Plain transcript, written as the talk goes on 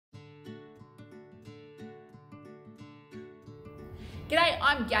G'day,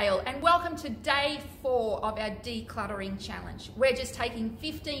 I'm Gail and welcome to day 4 of our decluttering challenge. We're just taking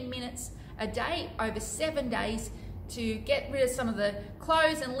 15 minutes a day over 7 days to get rid of some of the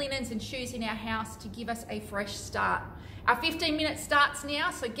clothes and linens and shoes in our house to give us a fresh start. Our 15 minutes starts now,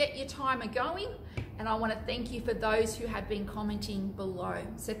 so get your timer going, and I want to thank you for those who have been commenting below.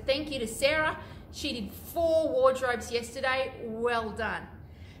 So thank you to Sarah. She did 4 wardrobes yesterday. Well done.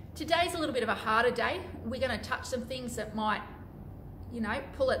 Today's a little bit of a harder day. We're going to touch some things that might,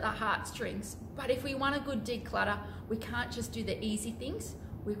 pull at the heartstrings. But if we want a good declutter, we can't just do the easy things.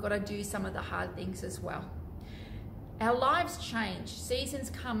 We've got to do some of the hard things as well. Our lives change, seasons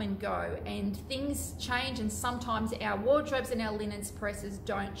come and go, and things change, and sometimes our wardrobes and our linens presses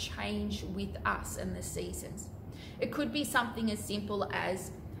don't change with us and the seasons. It could be something as simple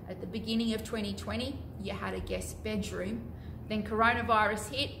as at the beginning of 2020, you had a guest bedroom, then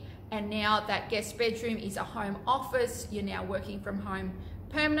coronavirus hit, and now that guest bedroom is a home office. You're now working from home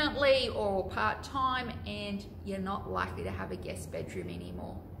permanently or part-time, and you're not likely to have a guest bedroom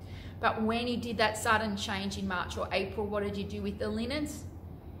anymore. But when you did that sudden change in March or April, what did you do with the linens?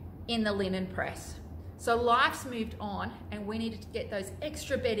 In the linen press. So life's moved on, and we needed to get those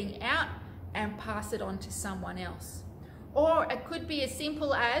extra bedding out and pass it on to someone else. Or it could be as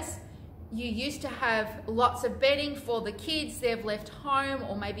simple as you used to have lots of bedding for the kids, they've left home,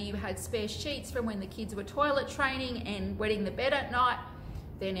 or maybe you had spare sheets from when the kids were toilet training and wetting the bed at night.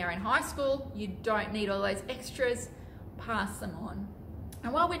 They're now in high school, you don't need all those extras, pass them on.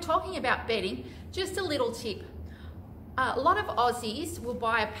 And while we're talking about bedding, just a little tip. A lot of Aussies will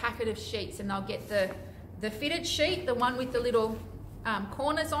buy a packet of sheets, and they'll get the fitted sheet, the one with the little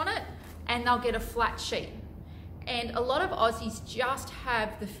corners on it, and they'll get a flat sheet. And a lot of Aussies just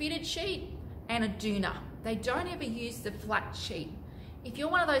have the fitted sheet and a doona. They don't ever use the flat sheet. If you're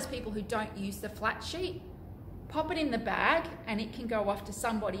one of those people who don't use the flat sheet, pop it in the bag and it can go off to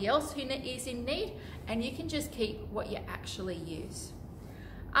somebody else who is in need, and you can just keep what you actually use.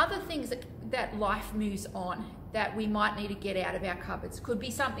 Other things that life moves on that we might need to get out of our cupboards could be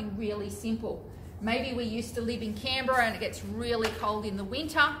something really simple. Maybe we used to live in Canberra and it gets really cold in the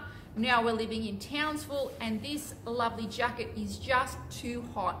winter. Now we're living in Townsville and this lovely jacket is just too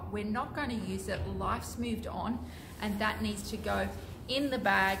hot. We're not going to use it. Life's moved on, and that needs to go in the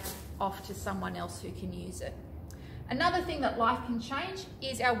bag off to someone else who can use it. Another thing that life can change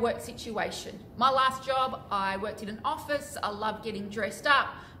is our work situation. My last job, I worked in an office. I loved getting dressed up,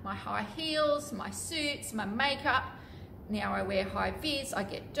 my high heels, my suits, my makeup. Now I wear high vis, I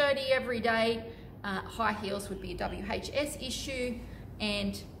get dirty every day. High heels would be a WHS issue,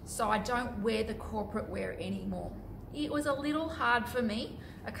 and so I don't wear the corporate wear anymore. It was a little hard for me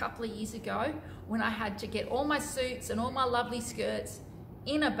a couple of years ago when I had to get all my suits and all my lovely skirts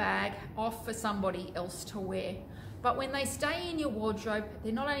in a bag off for somebody else to wear. But when they stay in your wardrobe,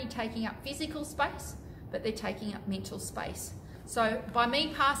 they're not only taking up physical space, but they're taking up mental space. So by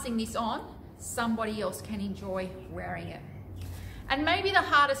me passing this on, somebody else can enjoy wearing it. And maybe the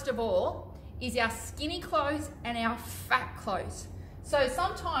hardest of all is our skinny clothes and our fat clothes. So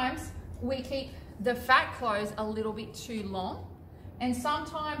sometimes we keep the fat clothes a little bit too long, and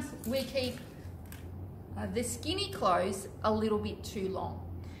sometimes we keep the skinny clothes a little bit too long.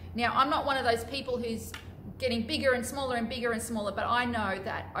 Now, I'm not one of those people who's getting bigger and smaller and bigger and smaller, but I know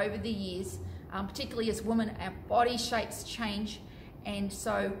that over the years, particularly as women, our body shapes change, and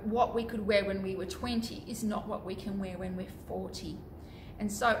so what we could wear when we were 20 is not what we can wear when we're 40. And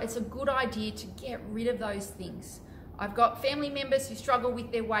so it's a good idea to get rid of those things. I've got family members who struggle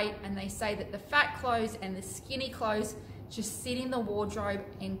with their weight, and they say that the fat clothes and the skinny clothes just sit in the wardrobe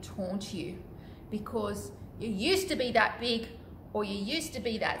and taunt you because you used to be that big or you used to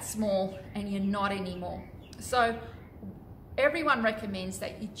be that small and you're not anymore. So everyone recommends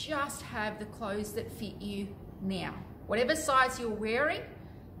that you just have the clothes that fit you now. Whatever size you're wearing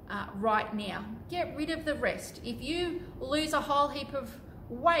right now, get rid of the rest. If you lose a whole heap of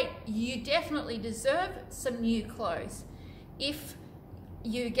weight, you definitely deserve some new clothes. If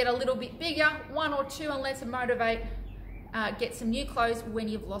you get a little bit bigger, 1 or 2, and let's motivate, get some new clothes when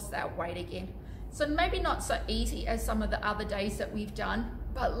you've lost that weight again. So maybe not so easy as some of the other days that we've done,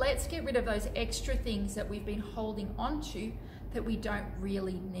 but let's get rid of those extra things that we've been holding on to that we don't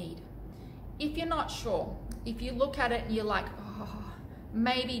really need. If you're not sure, if you look at it and you're like, oh,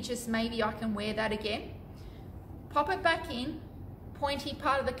 maybe, just maybe I can wear that again, pop it back in, pointy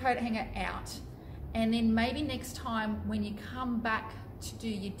part of the coat hanger out, and then maybe next time when you come back to do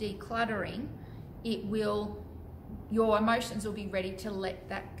your decluttering, your emotions will be ready to let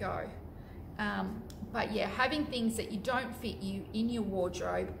that go. But yeah, having things that you don't fit you in your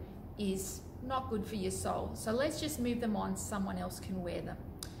wardrobe is not good for your soul. So let's just move them on, someone else can wear them.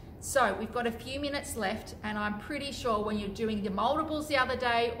 So we've got a few minutes left, and I'm pretty sure when you're doing the moldables the other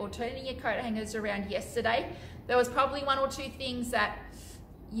day or turning your coat hangers around yesterday, there was probably one or two things that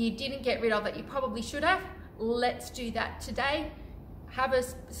you didn't get rid of that you probably should have. Let's do that today. Have a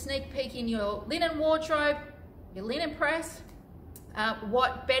sneak peek in your linen wardrobe, your linen press.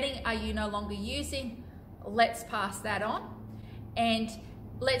 What bedding are you no longer using? Let's pass that on, and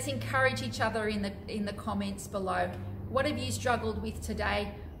let's encourage each other in the comments below. What have you struggled with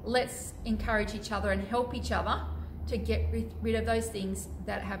today? Let's encourage each other and help each other to get rid of those things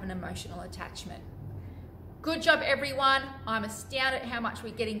that have an emotional attachment. Good job, everyone. I'm astounded at how much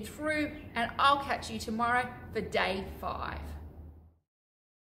we're getting through, and I'll catch you tomorrow for day 5.